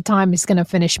 This is the time it's going to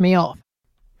finish me off?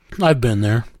 I've been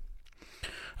there,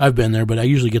 but I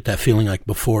usually get that feeling like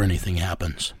before anything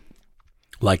happens.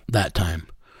 Like that time.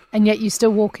 And yet you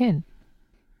still walk in.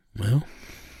 Well,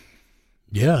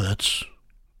 yeah, that's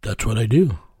what I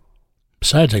do.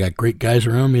 Besides, I got great guys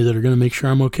around me that are going to make sure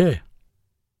I'm okay.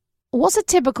 What's a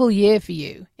typical year for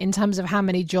you in terms of how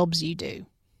many jobs you do?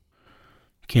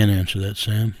 Can't answer that,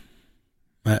 Sam.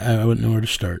 I wouldn't know where to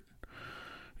start.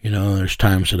 You know, there's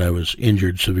times that I was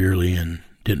injured severely and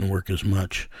didn't work as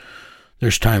much.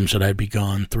 There's times that I'd be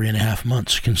gone 3.5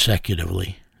 months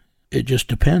consecutively. It just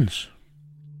depends.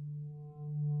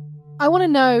 I want to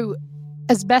know,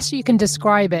 as best you can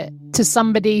describe it, to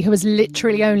somebody who has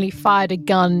literally only fired a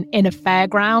gun in a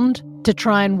fairground to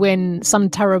try and win some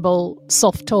terrible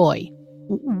soft toy.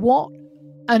 What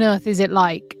on earth is it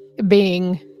like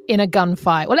being in a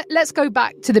gunfight? Well, let's go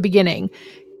back to the beginning.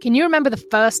 Can you remember the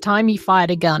first time you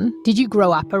fired a gun? Did you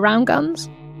grow up around guns?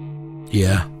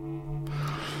 Yeah,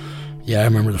 I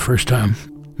remember the first time.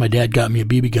 My dad got me a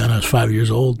BB gun. I was 5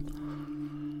 years old.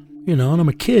 You know, and I'm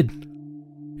a kid.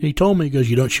 He told me, he goes,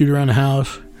 you don't shoot around the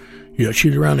house. You don't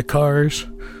shoot around the cars.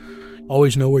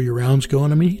 Always know where your round's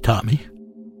going. I mean, he taught me.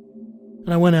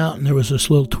 And I went out, and there was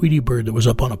this little Tweety bird that was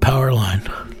up on a power line.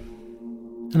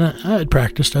 And I had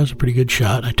practiced. I was a pretty good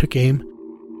shot. I took aim,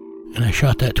 and I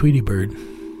shot that Tweety bird,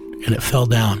 and it fell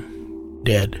down,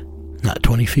 dead, not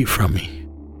 20 feet from me.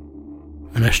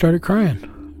 And I started crying,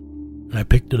 and I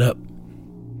picked it up.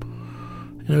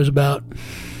 And it was about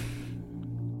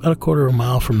a quarter of a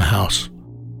mile from the house.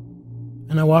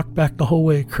 And I walked back the whole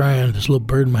way crying with this little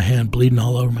bird in my hand, bleeding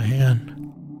all over my hand.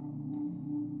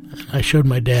 And I showed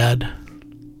my dad.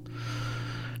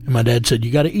 And my dad said,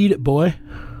 you got to eat it, boy.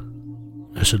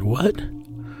 I said, what?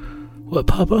 What,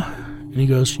 Papa? And he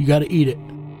goes, you got to eat it.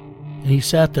 And he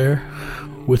sat there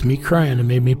with me crying and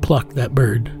made me pluck that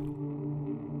bird.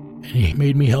 And he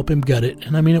made me help him gut it.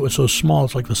 And I mean, it was so small,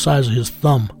 it's like the size of his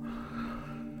thumb.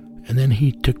 And then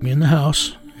he took me in the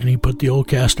house, and he put the old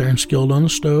cast iron skillet on the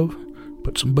stove,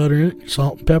 put some butter in it,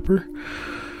 salt and pepper,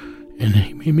 and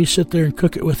he made me sit there and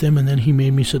cook it with him, and then he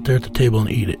made me sit there at the table and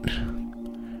eat it.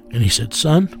 And he said,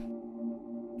 son,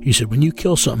 he said, when you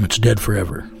kill something, it's dead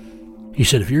forever. He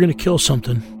said, if you're going to kill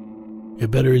something, it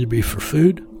better either be for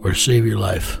food or to save your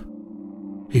life.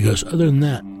 He goes, other than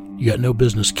that, you got no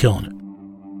business killing it.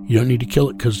 You don't need to kill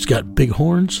it because it's got big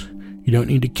horns. You don't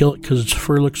need to kill it because its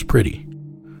fur looks pretty,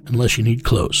 unless you need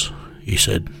clothes. He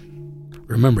said,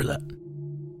 remember that.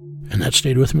 And that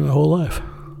stayed with me my whole life.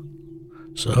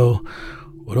 So,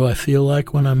 what do I feel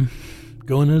like when I'm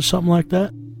going into something like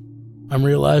that? I'm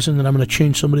realizing that I'm going to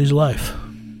change somebody's life.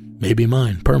 Maybe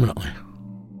mine, permanently.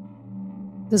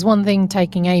 There's one thing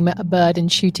taking aim at a bird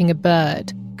and shooting a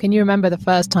bird. Can you remember the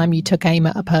first time you took aim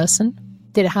at a person?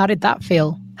 How did that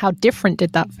feel? How different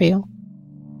did that feel?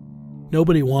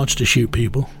 Nobody wants to shoot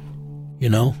people, you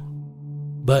know?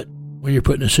 But when you're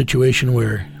put in a situation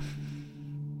where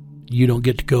you don't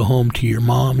get to go home to your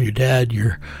mom, your dad,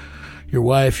 your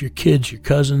wife, your kids, your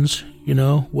cousins, you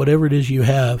know, whatever it is you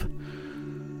have,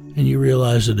 and you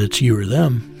realize that it's you or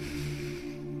them,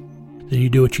 then you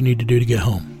do what you need to do to get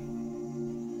home.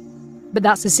 But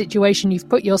that's the situation you've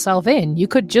put yourself in. You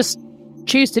could just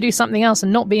choose to do something else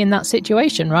and not be in that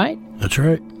situation, right? That's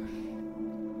right.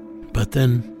 But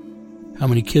then, how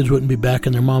many kids wouldn't be back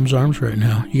in their mom's arms right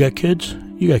now? You got kids?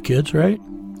 You got kids, right?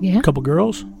 Yeah. A couple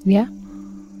girls? Yeah.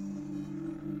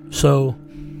 So,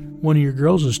 one of your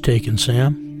girls is taken,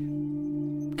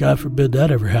 Sam. God forbid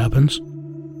that ever happens.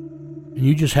 And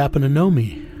you just happen to know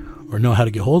me, or know how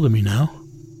to get hold of me now.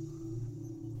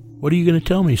 What are you going to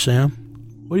tell me, Sam?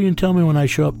 What are you going to tell me when I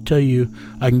show up to tell you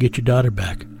I can get your daughter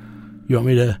back? You want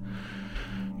me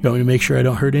to make sure I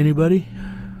don't hurt anybody?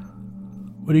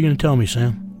 What are you going to tell me,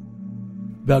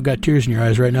 Sam? About got tears in your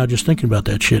eyes right now just thinking about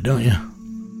that shit, don't you?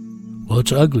 Well,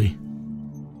 it's ugly.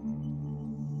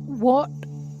 What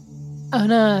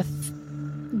on earth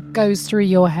goes through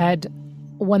your head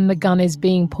when the gun is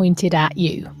being pointed at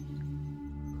you?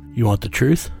 You want the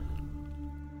truth?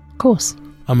 Of course.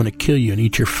 I'm gonna kill you and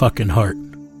eat your fucking heart.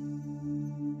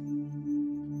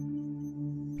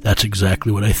 That's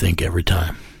exactly what I think every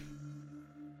time.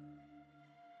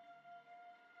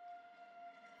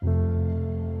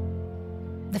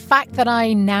 The fact that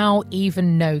I now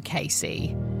even know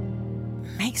Casey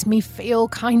makes me feel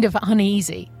kind of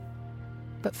uneasy.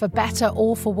 But for better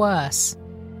or for worse,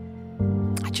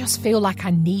 I just feel like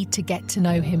I need to get to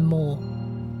know him more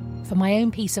for my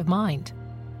own peace of mind.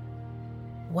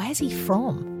 Where's he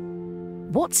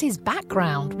from? What's his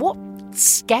background? What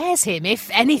scares him, if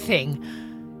anything?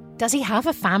 Does he have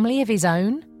a family of his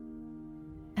own?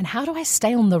 And how do I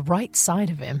stay on the right side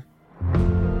of him?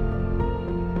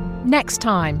 Next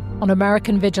time on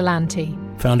American Vigilante.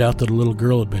 Found out that a little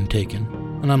girl had been taken.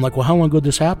 And I'm like, well, how long ago did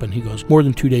this happen? He goes, more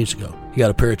than 2 days ago. He got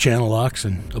a pair of channel locks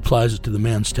and applies it to the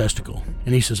man's testicle.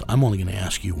 And he says, I'm only going to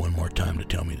ask you one more time to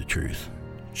tell me the truth.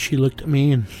 She looked at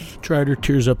me and dried her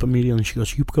tears up immediately. She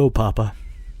goes, you go, Papa.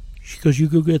 She goes, you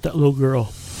go get that little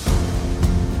girl.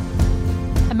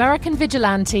 American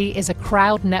Vigilante is a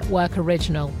Crowd Network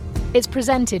original. It's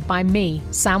presented by me,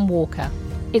 Sam Walker.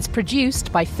 It's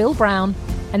produced by Phil Brown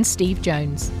and Steve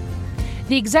Jones.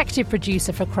 The executive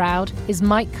producer for Crowd is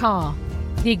Mike Carr.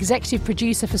 The executive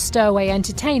producer for Stowaway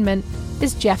Entertainment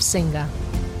is Jeff Singer.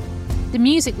 The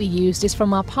music we used is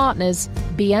from our partners,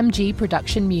 BMG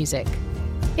Production Music.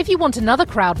 If you want another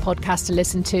Crowd podcast to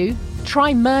listen to,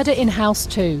 try Murder in House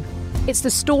 2. It's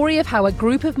the story of how a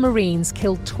group of Marines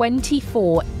killed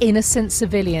 24 innocent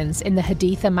civilians in the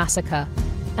Haditha massacre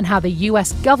and how the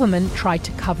US government tried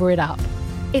to cover it up.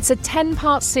 It's a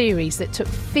 10-part series that took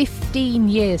 15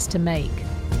 years to make.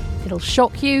 It'll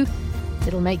shock you,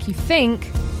 it'll make you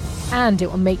think, and it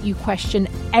will make you question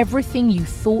everything you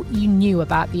thought you knew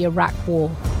about the Iraq War.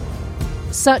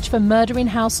 Search for Murder in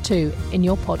House 2 in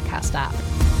your podcast app.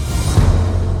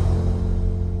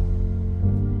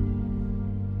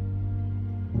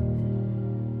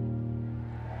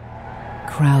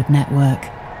 Crowd Network,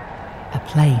 a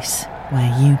place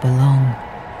where you belong.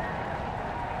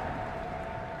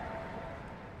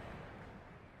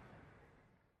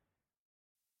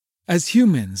 As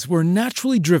humans, we're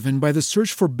naturally driven by the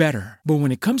search for better. But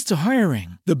when it comes to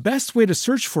hiring, the best way to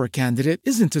search for a candidate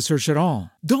isn't to search at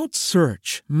all. Don't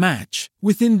search, match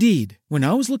with Indeed. When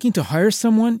I was looking to hire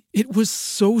someone, it was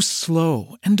so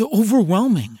slow and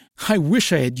overwhelming. I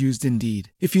wish I had used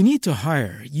Indeed. If you need to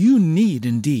hire, you need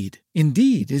Indeed.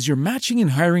 Indeed is your matching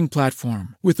and hiring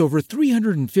platform with over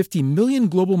 350 million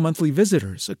global monthly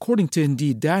visitors, according to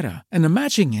Indeed data, and a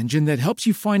matching engine that helps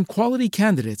you find quality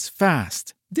candidates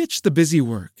fast. Ditch the busy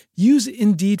work. Use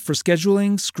Indeed for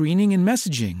scheduling, screening, and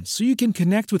messaging so you can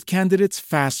connect with candidates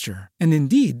faster. And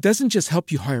Indeed doesn't just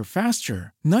help you hire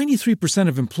faster. 93%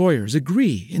 of employers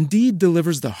agree Indeed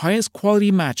delivers the highest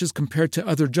quality matches compared to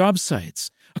other job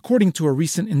sites, according to a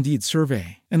recent Indeed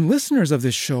survey. And listeners of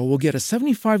this show will get a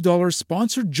 $75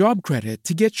 sponsored job credit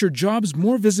to get your jobs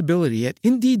more visibility at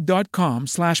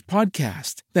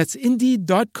Indeed.com/podcast. That's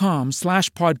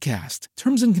Indeed.com/podcast.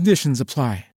 Terms and conditions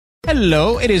apply.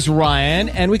 Hello, it is Ryan,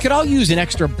 and we could all use an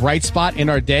extra bright spot in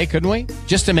our day, couldn't we?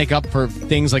 Just to make up for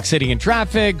things like sitting in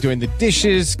traffic, doing the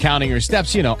dishes, counting your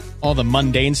steps, you know, all the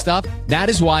mundane stuff. That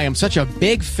is why I'm such a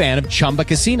big fan of Chumba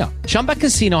Casino. Chumba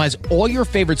Casino has all your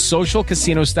favorite social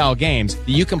casino-style games that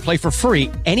you can play for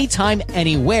free anytime,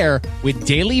 anywhere with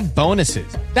daily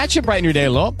bonuses. That should brighten your day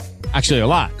a little. Actually, a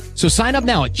lot. So sign up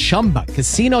now at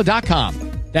ChumbaCasino.com.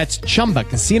 That's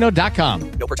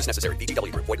ChumbaCasino.com. No purchase necessary.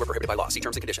 VGW Group. Void where prohibited by law. See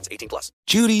terms and conditions. 18+.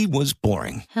 Judy was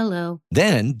boring. Hello.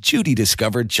 Then Judy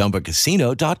discovered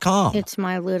ChumbaCasino.com. It's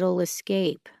my little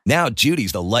escape. Now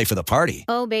Judy's the life of the party.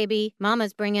 Oh, baby,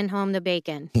 mama's bringing home the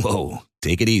bacon. Whoa,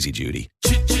 take it easy, Judy.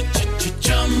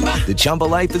 The Chumba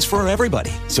life is for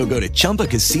everybody. So go to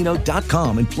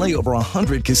ChumbaCasino.com and play over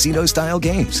 100 casino-style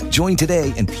games. Join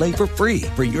today and play for free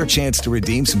for your chance to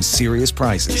redeem some serious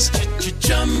prizes.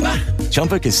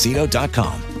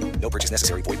 ChumbaCasino.com. No purchase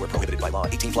necessary. Void where prohibited by law.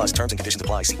 18+. Terms and conditions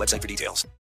apply. See website for details.